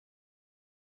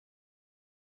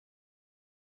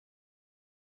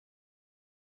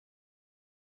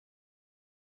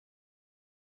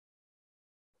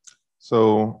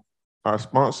So our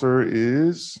sponsor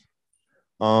is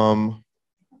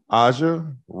Aja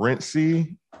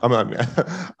RENCI.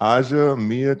 Aja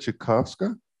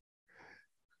Mieczkowska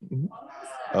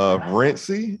of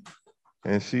RENCI,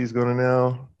 and she's gonna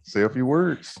now say a few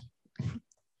words.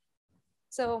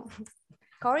 So,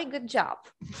 Corey, good job.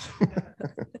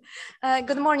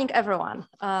 Good morning, everyone.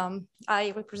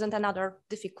 I represent another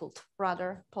difficult,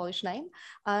 rather Polish name.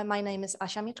 My name is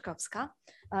Asia Mieczkowska.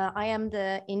 I am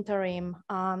the interim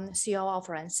CEO of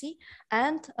RENCI,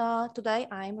 and today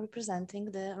I'm representing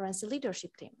the RENCI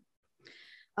leadership team.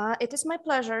 It is my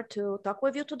pleasure to talk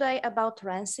with you today about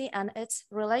RENCI and its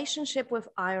relationship with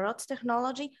IRODS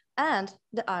technology and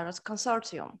the IRODS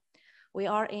consortium. We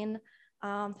are in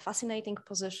fascinating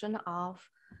position of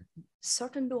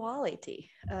certain duality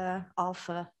of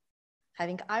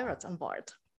having IRODS on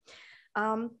board.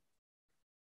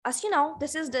 As you know,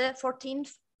 this is the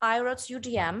 14th IRODS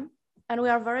UGM, and we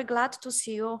are very glad to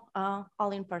see you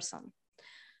all in person.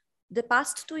 The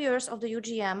past 2 years of the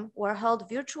UGM were held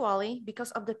virtually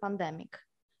because of the pandemic.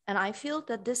 And I feel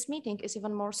that this meeting is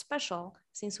even more special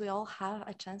since we all have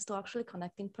a chance to actually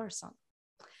connect in person.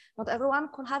 Not everyone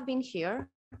could have been here,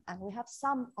 and we have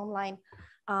some online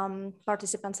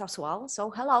participants as well. So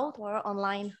hello to our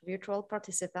online virtual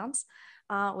participants.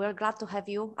 We are glad to have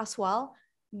you as well,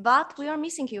 but we are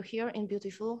missing you here in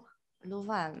beautiful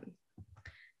Leuven.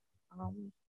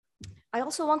 I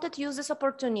also wanted to use this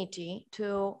opportunity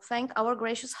to thank our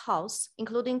gracious hosts,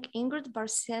 including Ingrid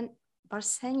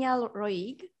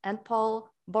Barsenia-Roig and Paul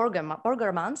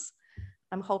Borgermans.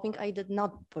 I'm hoping I did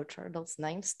not butcher those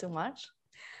names too much,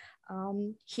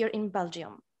 here in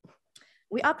Belgium.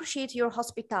 We appreciate your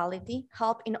hospitality,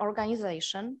 help in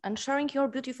organization, and sharing your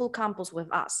beautiful campus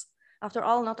with us. After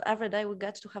all, not every day we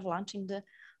get to have lunch in the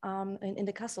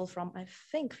castle from, I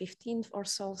think, 15th or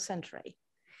so century.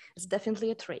 It's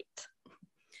definitely a treat.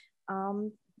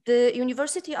 The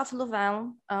University of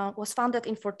Leuven was founded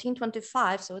in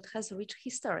 1425, so it has a rich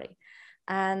history.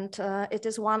 And it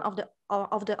is one of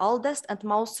the oldest and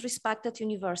most respected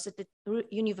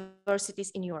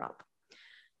universities in Europe.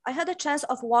 I had a chance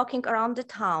of walking around the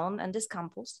town and this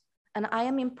campus, and I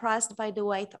am impressed by the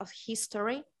weight of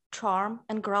history, charm,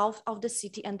 and growth of the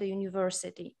city and the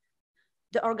university,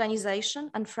 the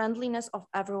organization and friendliness of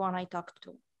everyone I talked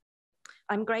to.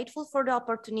 I'm grateful for the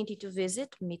opportunity to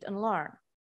visit, meet, and learn.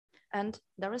 And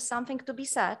there is something to be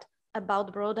said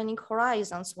about broadening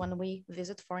horizons when we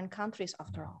visit foreign countries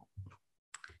after all.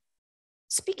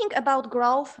 Speaking about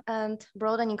growth and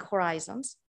broadening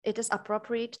horizons, it is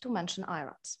appropriate to mention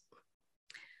IRODS.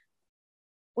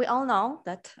 We all know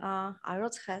that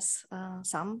IRODS has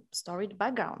some storied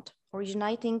background,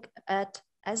 originating at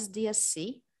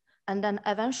SDSC, and then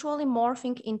eventually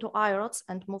morphing into IRODS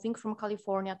and moving from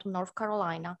California to North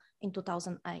Carolina in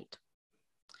 2008.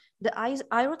 The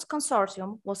IRODS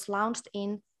consortium was launched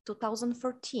in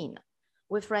 2013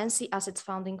 with RENCI as its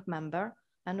founding member,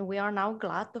 and we are now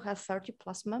glad to have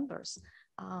 30+ members.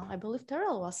 I believe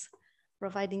Terrell was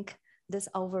providing this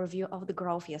overview of the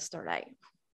growth yesterday.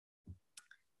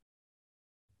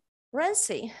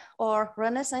 RENCI, or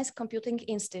Renaissance Computing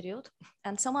Institute,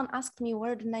 and someone asked me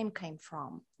where the name came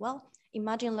from. Well,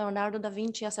 imagine Leonardo da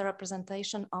Vinci as a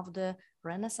representation of the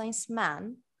Renaissance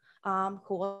man,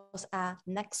 who was a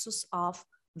nexus of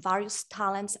various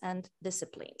talents and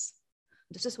disciplines.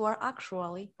 This is where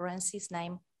actually RENCI's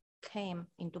name came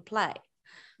into play,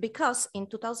 because in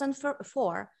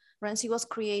 2004, RENCI was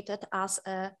created as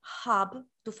a hub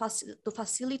to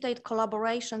facilitate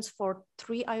collaborations for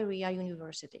 3 area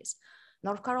universities: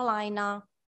 North Carolina,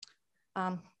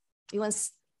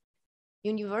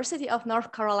 University of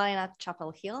North Carolina,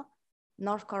 Chapel Hill,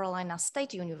 North Carolina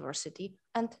State University,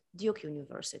 and Duke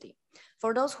University.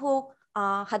 For those who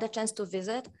had a chance to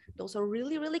visit, those are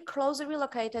really, really closely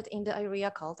located in the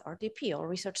area called RTP, or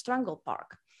Research Triangle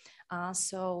Park.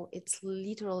 So it's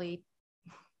literally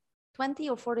 20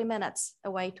 or 40 minutes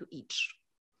away to each.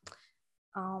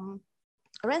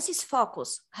 RENCI's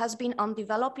focus has been on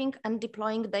developing and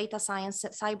deploying data science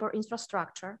cyber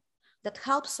infrastructure that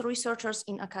helps researchers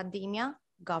in academia,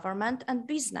 government, and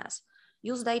business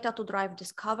use data to drive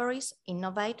discoveries,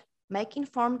 innovate, make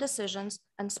informed decisions,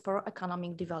 and spur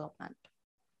economic development.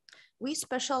 We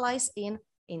specialize in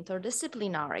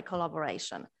interdisciplinary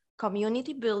collaboration,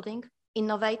 community building,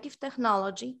 innovative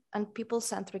technology, and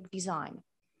people-centric design.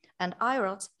 And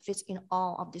IRODS fits in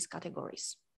all of these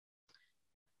categories.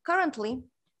 Currently,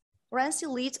 RENCI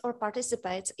leads or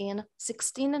participates in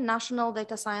 16 national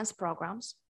data science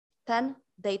programs, 10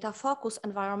 data-focused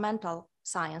environmental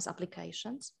science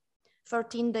applications,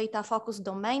 13 data-focused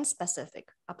domain-specific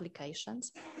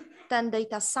applications, 10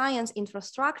 data science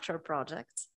infrastructure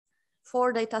projects,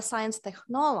 4 data science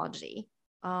technology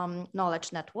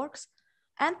knowledge networks,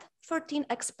 and 13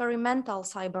 experimental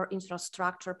cyber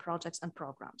infrastructure projects and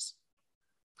programs.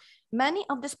 Many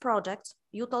of these projects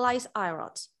utilize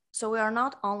IRODs, so we are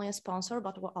not only a sponsor,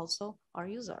 but we're also our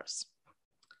users.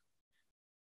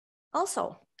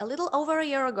 Also, a little over a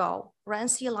year ago,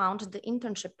 RENCI launched the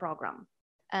internship program,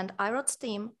 and IROD's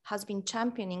team has been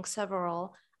championing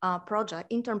several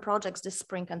intern projects this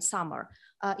spring and summer.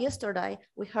 Yesterday,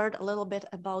 we heard a little bit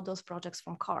about those projects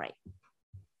from Corey.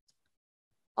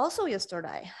 Also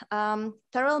yesterday,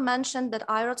 Terrell mentioned that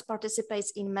IRODS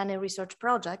participates in many research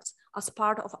projects as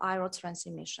part of IRODS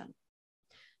RENCI mission.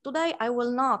 Today, I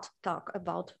will not talk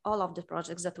about all of the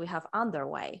projects that we have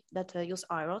underway that use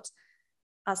IRODS,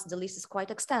 as the list is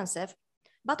quite extensive,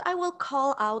 but I will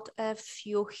call out a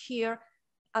few here,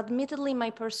 admittedly my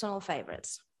personal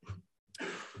favorites.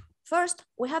 First,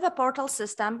 we have a portal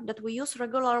system that we use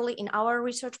regularly in our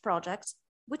research projects,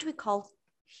 which we call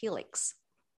Helix.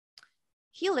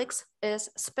 Helix is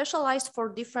specialized for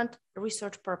different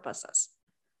research purposes.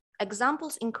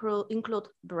 Examples include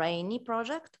Brainy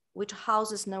project, which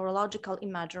houses neurological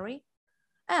imagery,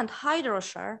 and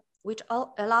HydroShare, which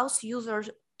allows users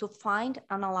to find,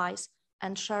 analyze,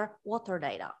 and share water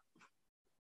data.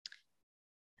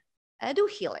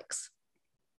 EduHelix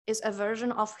is a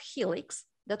version of Helix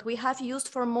that we have used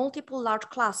for multiple large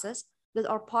classes that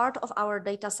are part of our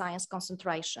data science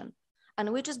concentration,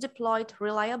 and which is deployed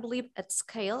reliably at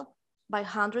scale by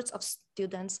hundreds of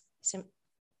students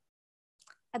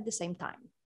at the same time.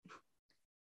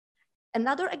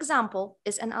 Another example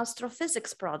is an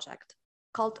astrophysics project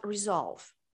called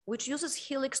Resolve, which uses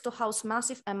Helix to house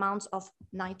massive amounts of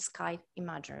night sky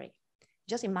imagery.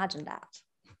 Just imagine that.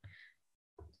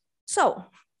 So,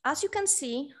 as you can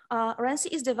see, RENCI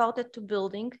is devoted to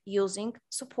building, using,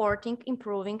 supporting,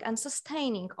 improving, and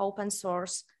sustaining open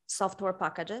source software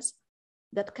packages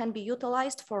that can be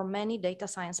utilized for many data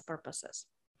science purposes.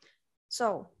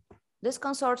 So this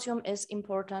consortium is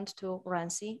important to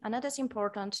RENCI, and it is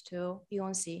important to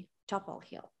UNC Chapel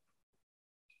Hill.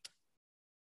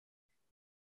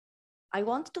 I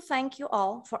want to thank you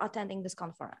all for attending this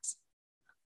conference,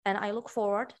 and I look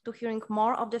forward to hearing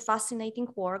more of the fascinating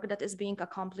work that is being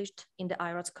accomplished in the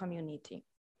IRODS community.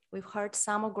 We've heard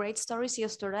some great stories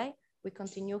yesterday. We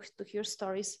continue to hear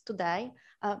stories today.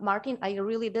 Martin, I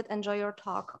really did enjoy your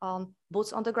talk on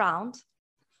boots on the ground.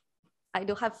 I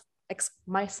do have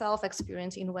myself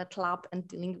experience in wet lab and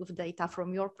dealing with data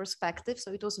from your perspective.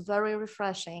 So it was very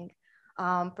refreshing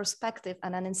perspective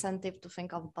and an incentive to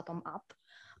think of bottom up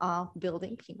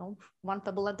building, one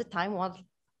pebble at a time, one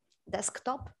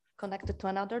desktop connected to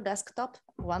another desktop,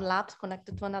 one lab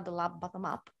connected to another lab, bottom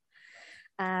up.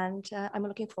 And I'm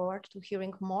looking forward to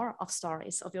hearing more of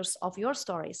stories, of your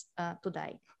stories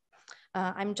today.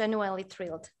 I'm genuinely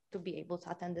thrilled to be able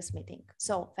to attend this meeting.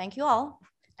 So thank you all,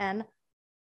 and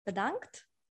bedankt.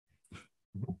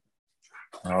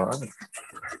 All right.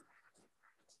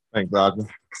 Thanks, Audrey.